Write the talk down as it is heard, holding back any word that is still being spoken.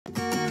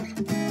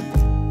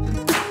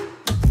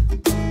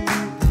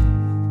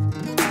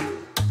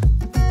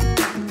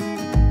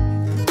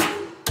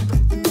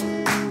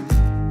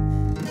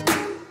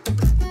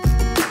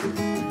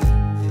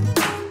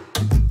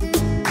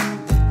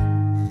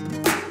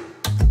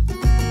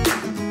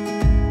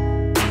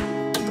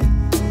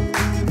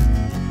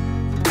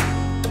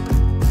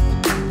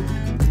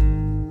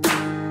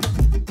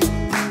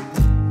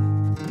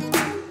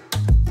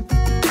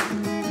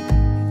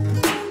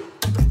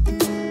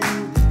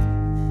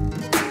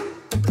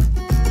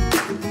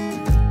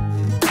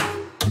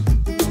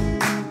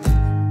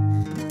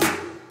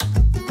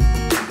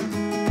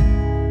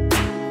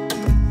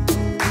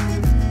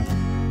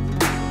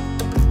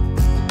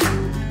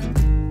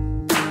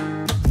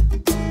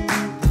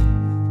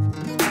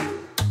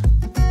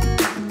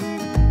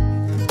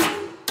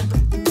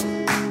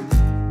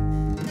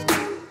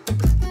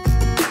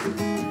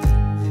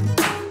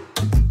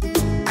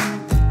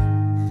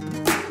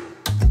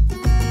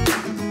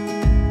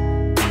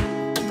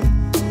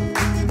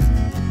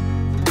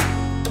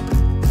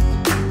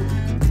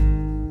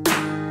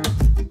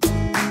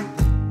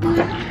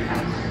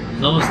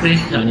नमस्ते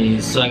अनि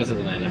स्वागत छ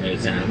तपाईहरुलाई मेरो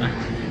च्यानलमा।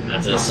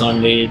 आज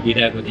सन्डे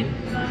बिदाको दिन।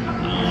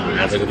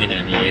 आजको दिन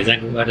हामी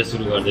हेजाङबाट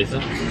सुरु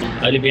गर्दैछौँ।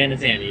 अहिले बिहान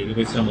चाहिँ हामी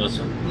रुपेशमा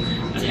बस्छौँ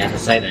अनि आज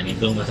सायद हामी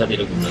दोङवासातिर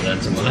घुम्न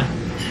जान्छौँ होला।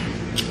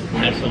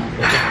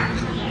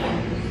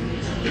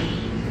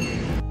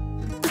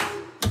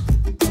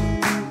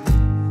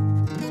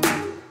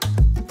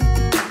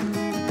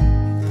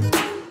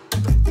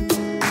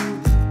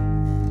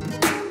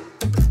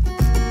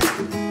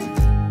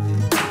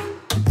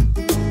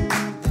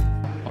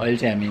 अहिले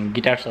चाहिँ हामी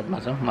गिटार सपमा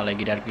छौँ। मलाई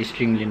गिटारको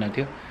स्ट्रिङ लिन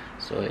थियो,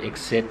 सो एक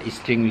सेट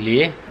स्ट्रिङ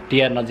लिए।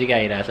 तिहार नजिकै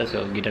आइरहेछ, सो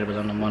गिटार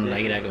बजाउन मन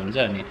लागिरहेको हुन्छ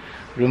अनि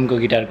रुमको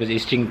गिटारको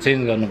चाहिँ स्ट्रिङ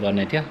चेन्ज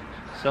गर्नुपर्ने थियो।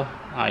 सो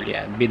अहिले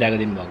बिदाको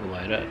दिन भएको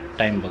भएर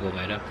टाइम भएको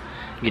भएर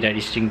गिटार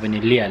स्ट्रिङ पनि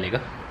लिइहालेको।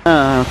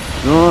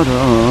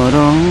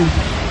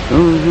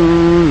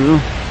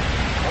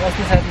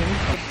 नमस्ते साथीहरू,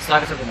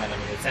 स्वागत छ तपाईँलाई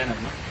मेरो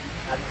च्यानलमा।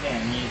 आज चाहिँ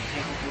हामी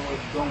ठेकुको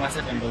दोङवासा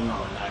टेम्पलमा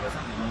घुम्न आएको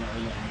छौँ।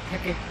 अहिले हामी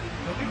ठ्याक्कै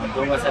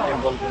दोङवासा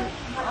टेम्पलको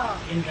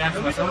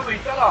इन्ट्रान्समा छौँ।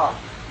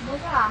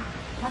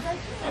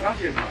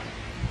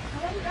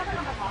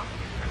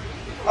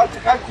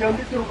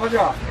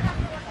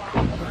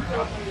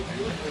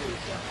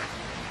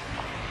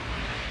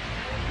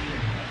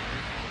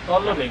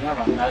 तल्लो भेगमा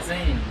भन्दा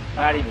चाहिँ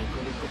पहाडी भेगको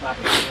रुखको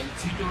पातहरू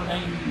छिटो नै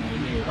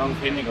हामीले रङ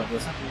फेर्ने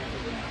गर्दछ।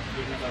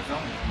 देख्न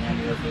सक्छौँ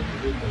यहाँनिर चाहिँ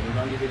रुखहरू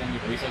रङ्गी बिरङ्गी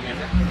भइसकेको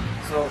छ।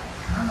 सो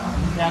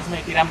इन्ट्रान्समा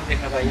यति राम्रो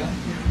देख्न पाइयो।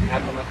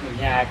 आएकोमा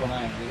यहाँ आएकोमा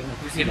एकदम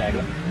खुसी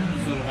लाग्यो।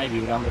 सुरुमै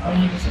भ्यू राम्रो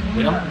पाइएको छ।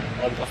 हेरौँ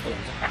अरू कस्तो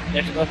हुन्छ।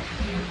 Let's go.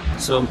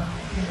 So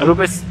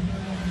Rupesh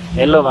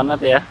hello भन्न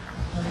त यार।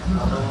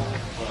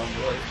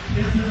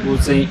 ऊ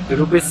चाहिँ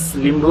रुपेश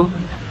लिम्बू,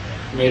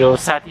 मेरो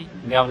साथी,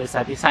 गाउँले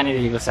साथी,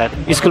 सानैदेखिको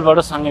साथी, स्कुलबाट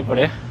सँगै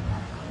पढ्यो।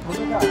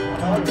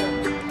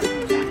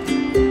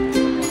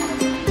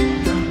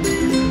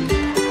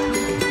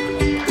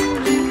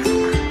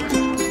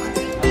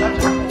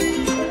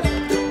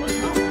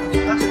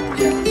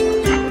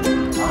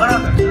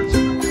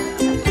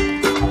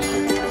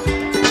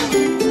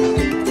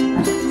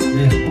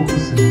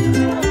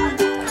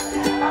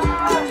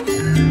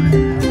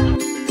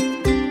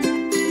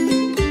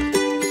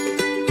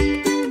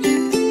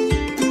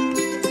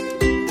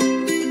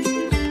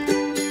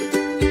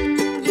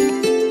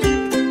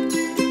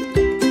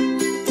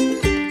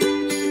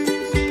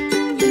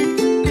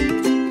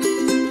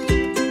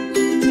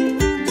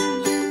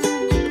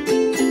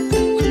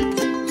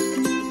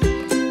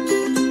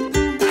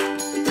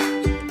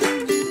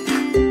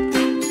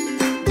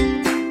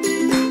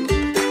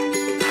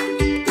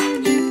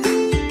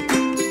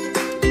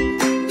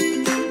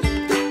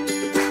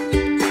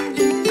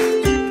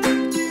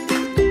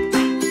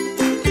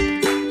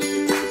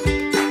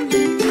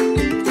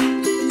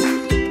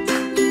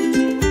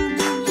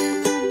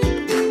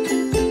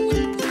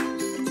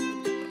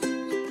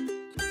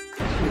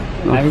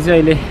 हामी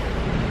चाहिँ अहिले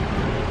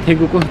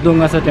ठेकुको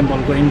दोङवासा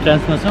टेम्पलको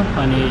इन्ट्रान्समा छौँ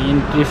अनि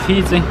इन्ट्री फी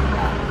चाहिँ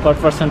पर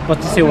पर्सन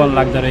 2500 वन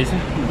लाग्दो रहेछ।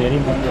 धेरै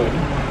महँगो होइन,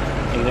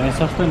 एकदमै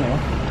सस्तो नै हो।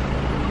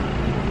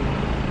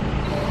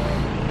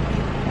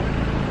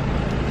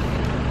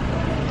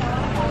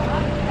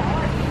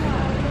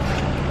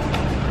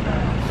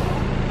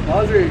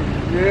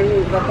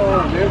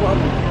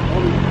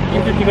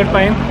 इन्ट्री टिकट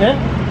पायौँ।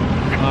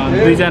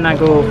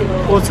 दुईजनाको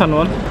 400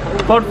 वन,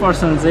 पर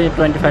पर्सन चाहिँ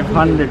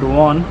 2500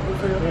 वन।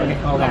 अनि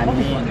अब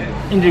हामी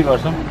इन्ट्री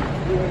गर्छौँ।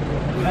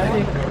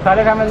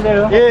 सारे कामेल दे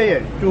हो।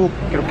 टु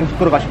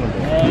कुरो गासिनो।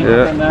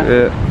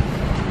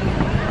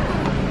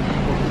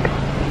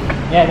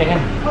 यहाँ देखें।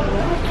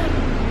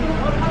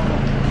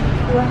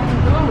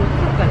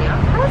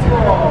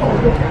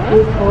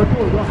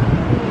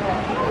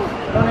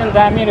 टनल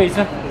दामी रहेछ।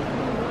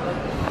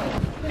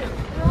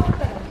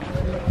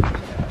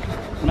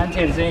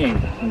 मान्छेहरू चाहिँ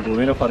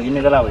घुमेर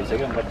फर्किने बेला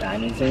भइसक्यो, बट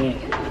हामी चाहिँ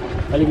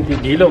अलिकति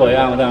ढिलो भयो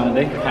आउँदा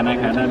आउँदै। खाना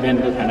खाँदा,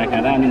 बिहानको खाना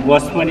खाँदा, अनि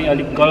बस पनि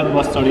अलिक गलत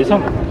बस चढेछौँ।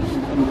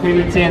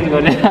 फेरि चेन्ज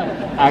गरेर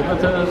आएको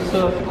छ। सो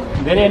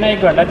धेरै नै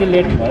 1 घन्टा चाहिँ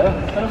लेट भयो,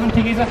 तर पनि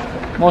ठिकै छ।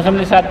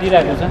 मौसमले साथ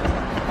दिइरहेको छ।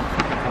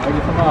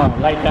 अहिलेसम्म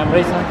लाइट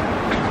राम्रै छ।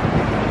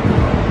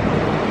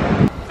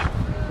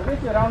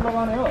 राउन्ड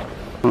लगाउने हो।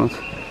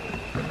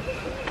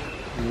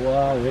 वा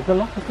हेर त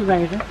ल कस्तो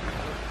दामी छ।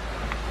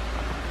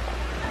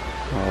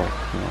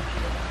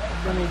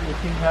 एकदमै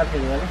एकछिन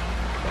साथीहरू होला।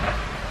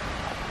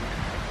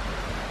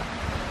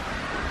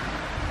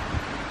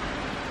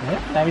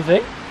 दामी छ है,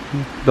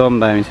 एकदम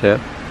दामी छ।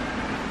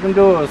 जुन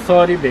त्यो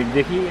सहरी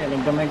भेगदेखि अनि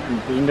एकदमै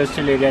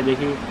इन्डस्ट्रियल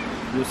एरियादेखि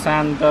यो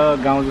शान्त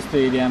गाउँ जस्तो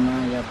एरियामा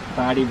या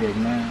पहाडी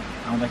भेगमा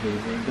आउँदाखेरि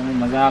चाहिँ एकदमै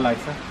मजा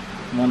लाग्छ।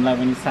 मनलाई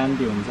पनि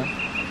शान्ति हुन्छ।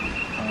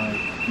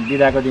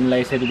 बिदाको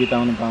दिनलाई यसरी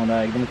बिताउनु पाउँदा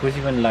एकदम खुसी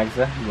पनि लाग्छ।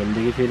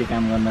 भोलिदेखि फेरि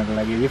काम गर्नको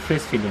लागि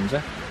रिफ्रेस फिल हुन्छ।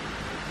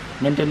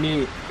 मेन्टली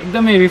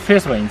एकदमै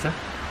रिफ्रेस भइन्छ।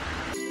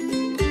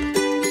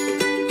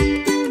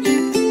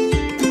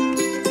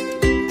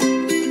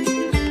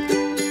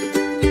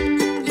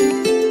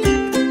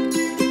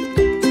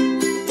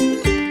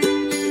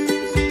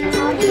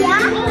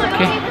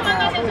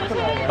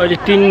 अहिले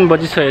 3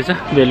 बजिसकेको छ,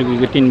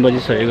 बेलुकीको 3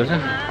 बजिसकेको छ।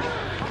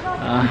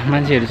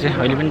 मान्छेहरू चाहिँ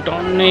अहिले पनि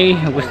टन्नै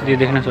उपस्थिति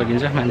देख्न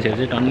सकिन्छ। मान्छेहरू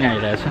चाहिँ टन्नै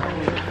आइरहेछ।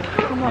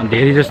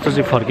 धेरै जस्तो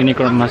चाहिँ फर्किने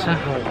क्रममा छ।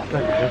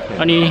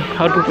 अनि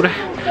अर्को कुरा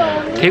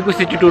थेगु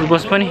सिटी टुर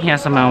बस पनि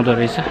यहाँसम्म आउँदो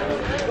रहेछ।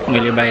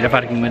 मैले बाहिर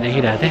पार्किङमा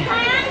देखिरहेको थिएँ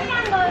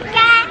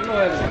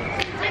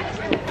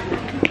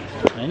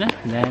होइन।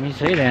 दामी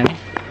छ है दामी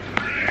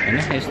होइन।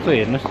 यस्तो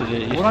हेर्नुहोस्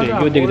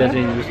यो देख्दा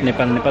चाहिँ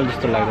नेपाल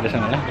जस्तो लाग्दो रहेछ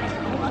मलाई।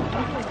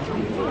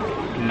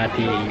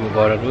 माथि यो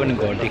घरहरू अनि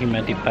घरदेखि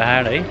माथि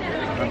पहाड है।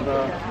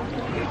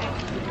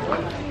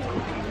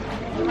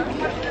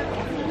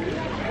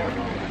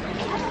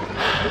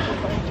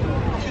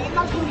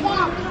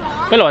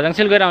 पहिला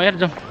हजाङसेल गएर आउँ यार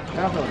जाउँ।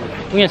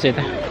 उहाँ छ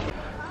यता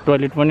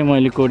टोइलेट पनि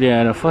मैले कोरिया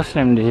आएर फर्स्ट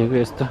टाइम देखेको।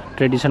 यस्तो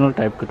ट्रेडिसनल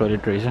टाइपको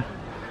टोइलेट रहेछ।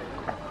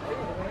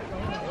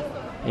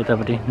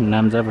 यतापट्टि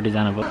नाम्जापट्टि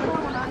जानु पर्यो।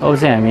 अब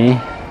चाहिँ हामी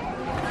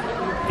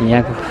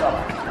यहाँको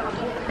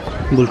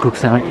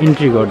बुल्कुक्सामा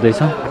इन्ट्री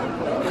गर्दैछौँ।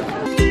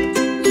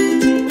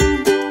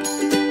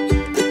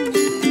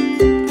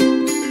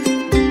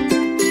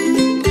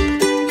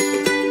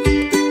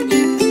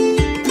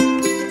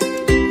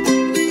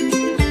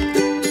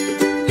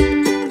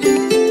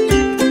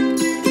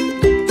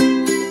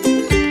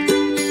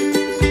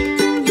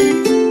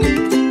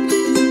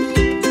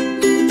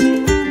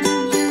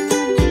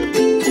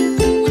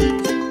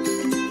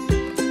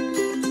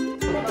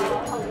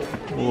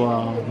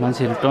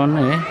 मान्छेहरू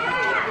टन्नै है।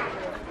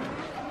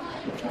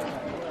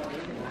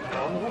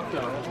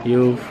 यो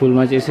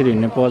फुलमा चाहिँ यसरी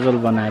हिँड्ने पजल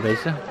बनाएर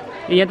रहेछ।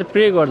 यहाँ त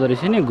प्रे गर्दो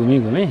रहेछ नि घुमी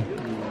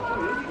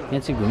यहाँ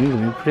चाहिँ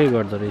घुमी प्रे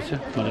गर्दो रहेछ।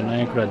 मैले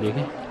नयाँ कुरा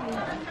देखेँ।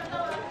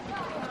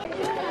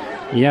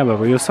 यहाँ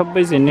भएको यो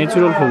सबै चाहिँ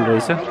नेचुरल फुल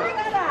रहेछ।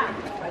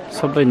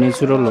 सबै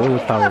नेचुरल हो यो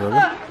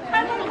फ्लावरहरू।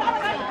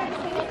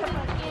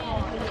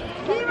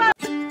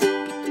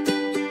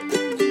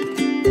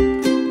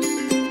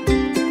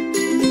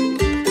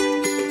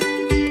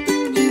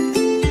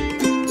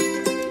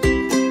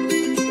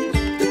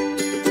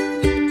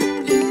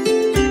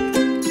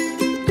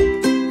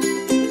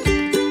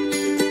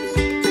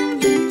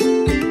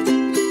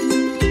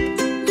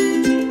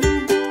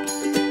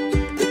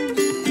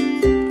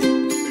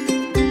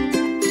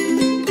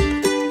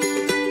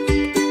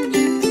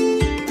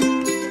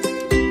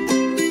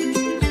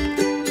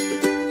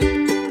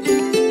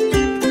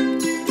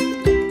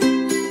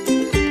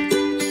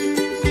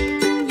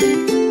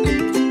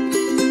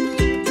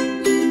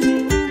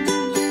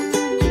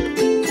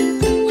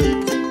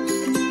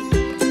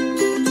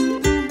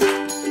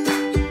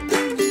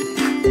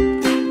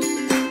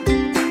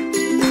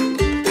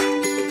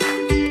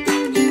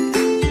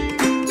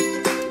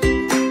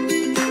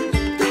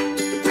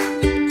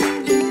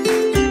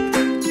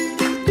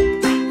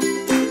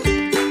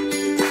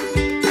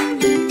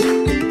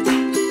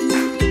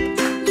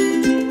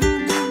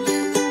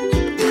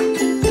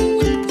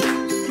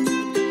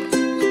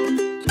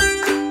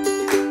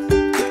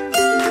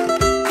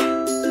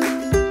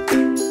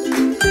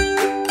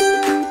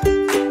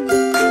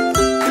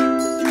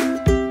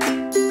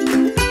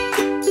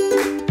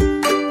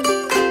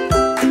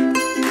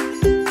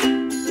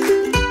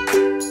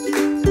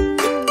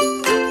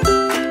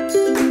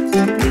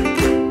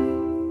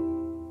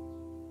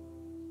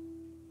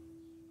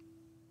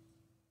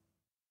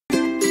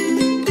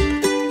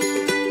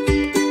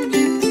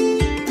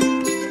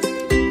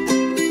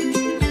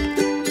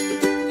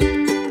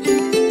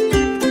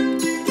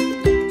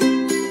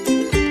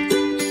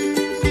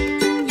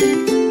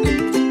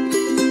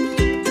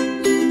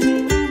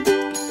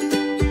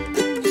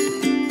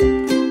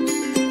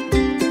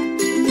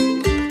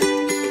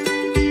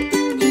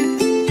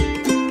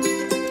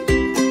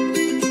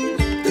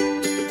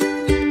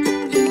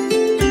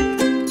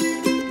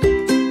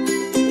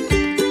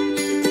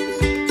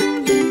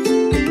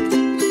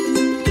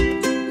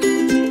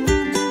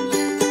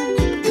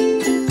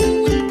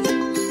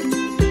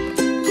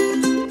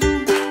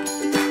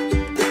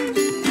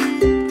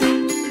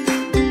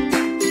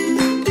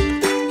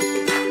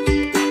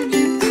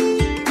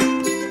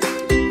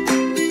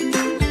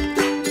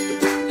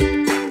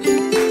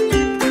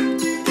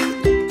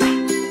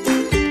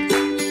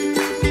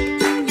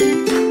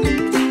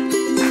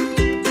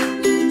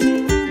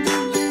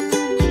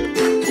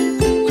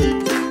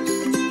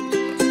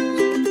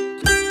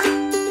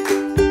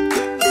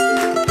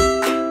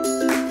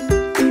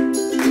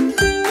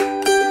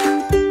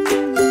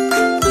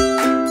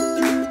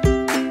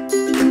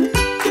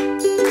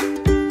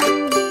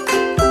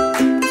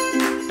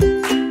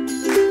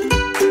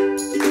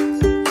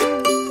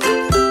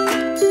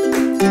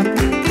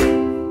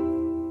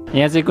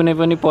 यहाँ चाहिँ कुनै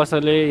पनि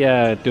पसलले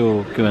या त्यो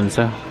के भन्छ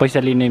पैसा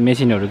लिने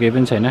मेसिनहरू केही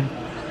पनि छैन,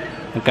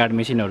 कार्ड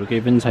मेसिनहरू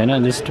केही पनि छैन।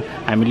 जस्ट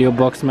हामीले यो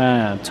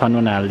बक्समा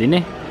छनौट हालिदिने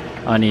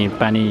अनि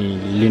पानी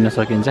लिन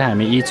सकिन्छ।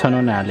 हामी यी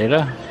छनौट हालेर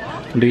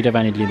दुईटा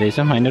पानी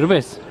लिँदैछौँ हैन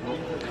रुपेश?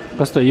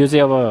 कस्तो यो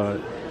चाहिँ अब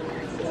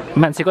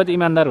मान्छे कति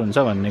इमान्दार हुन्छ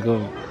भन्नेको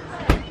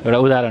एउटा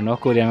उदाहरण हो।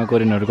 कोरियामा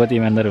कोरियनहरू कति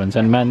इमान्दार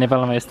हुन्छन्,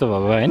 नेपालमा यस्तो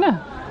भएको हैन?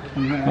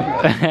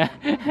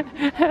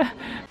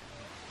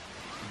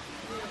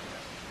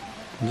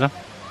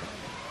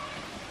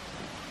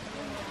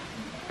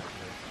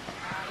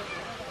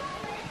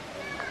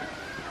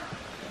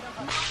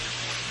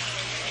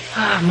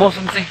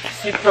 मौसम चाहिँ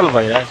शीतल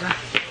भइरहेछ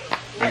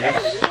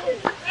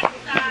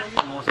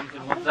मौसम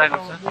चाहिँ मजाको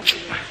छ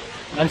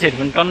मान्छेहरू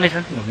पनि टन्नै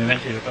छन् घुम्ने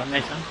मान्छेहरू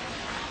टन्नै छन्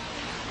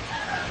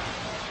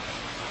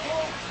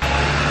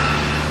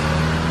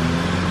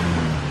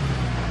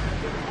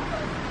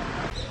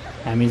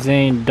हामी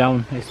चाहिँ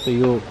डाउन यस्तो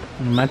यो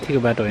माथिको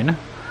बाटो होइन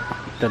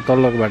त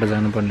तल्लोको बाटो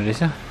जानुपर्ने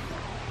रहेछ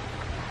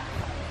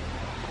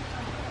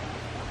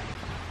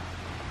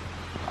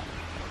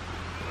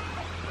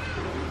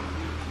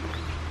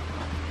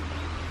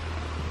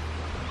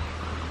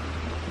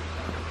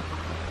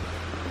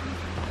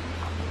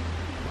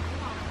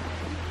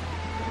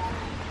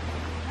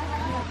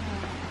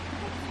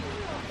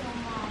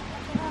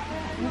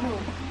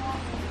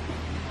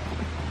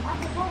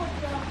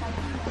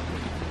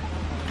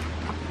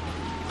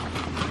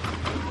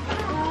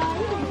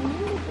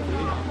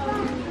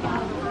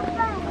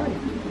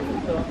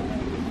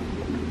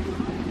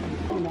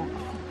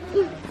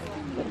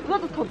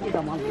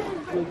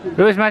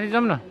रोज माथि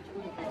जाउँ न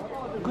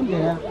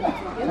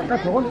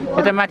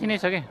यता माथि नै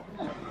छ कि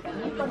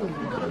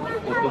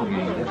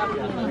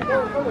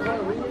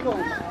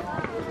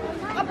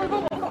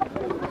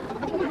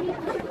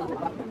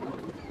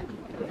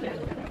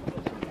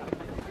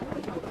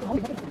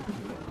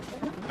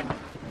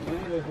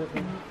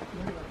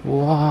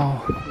वाउ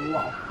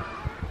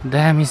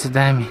दामी छ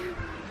दामी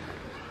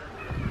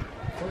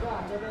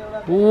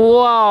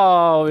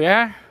वाउ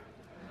यार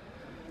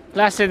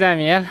क्लासै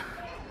दामी यार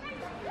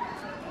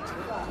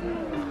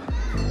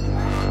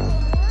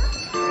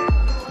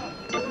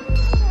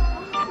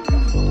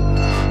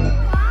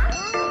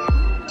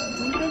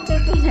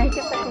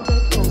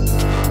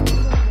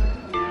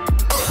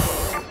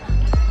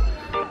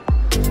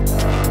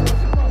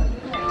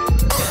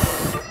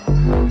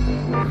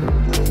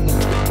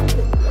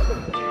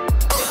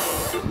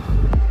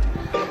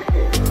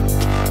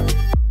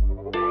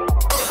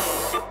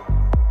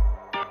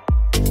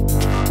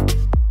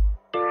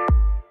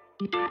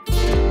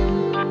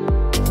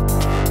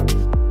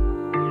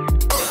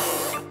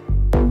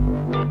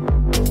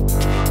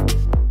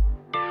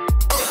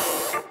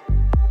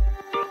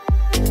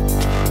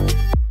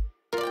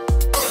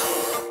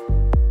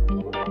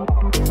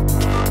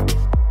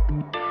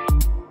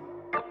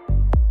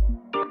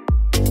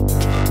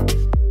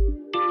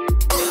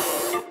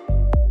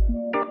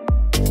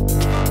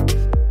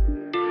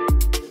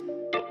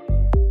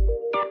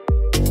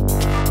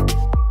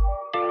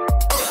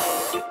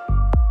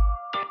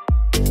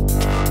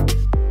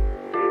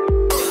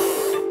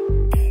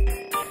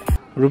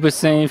रुपेश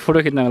चाहिँ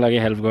फोटो खिच्नको लागि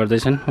हेल्प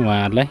गर्दैछन्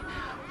उहाँहरूलाई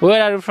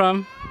where are you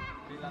from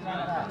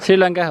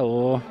Sri Lanka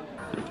हो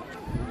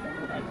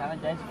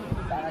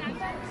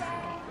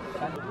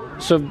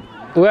so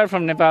we are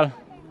from Nepal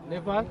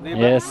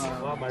yes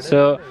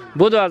so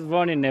both was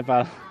born in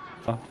Nepal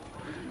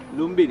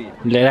Lumbini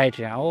right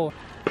हो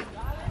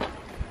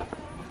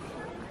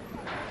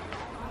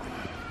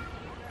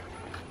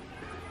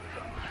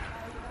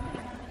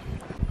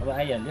अब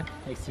आइहाल्यो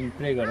एकछिन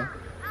प्रे गरौँ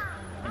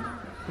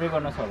प्रे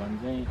गर्न छ भने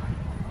चाहिँ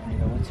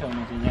यहाँनिर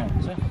ओछ्याउने चाहिँ यहाँ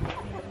हुन्छ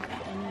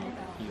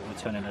अनि यो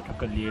ओछ्याउनेलाई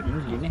टक्क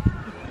लिने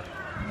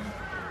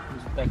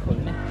जुत्ता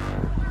खोल्ने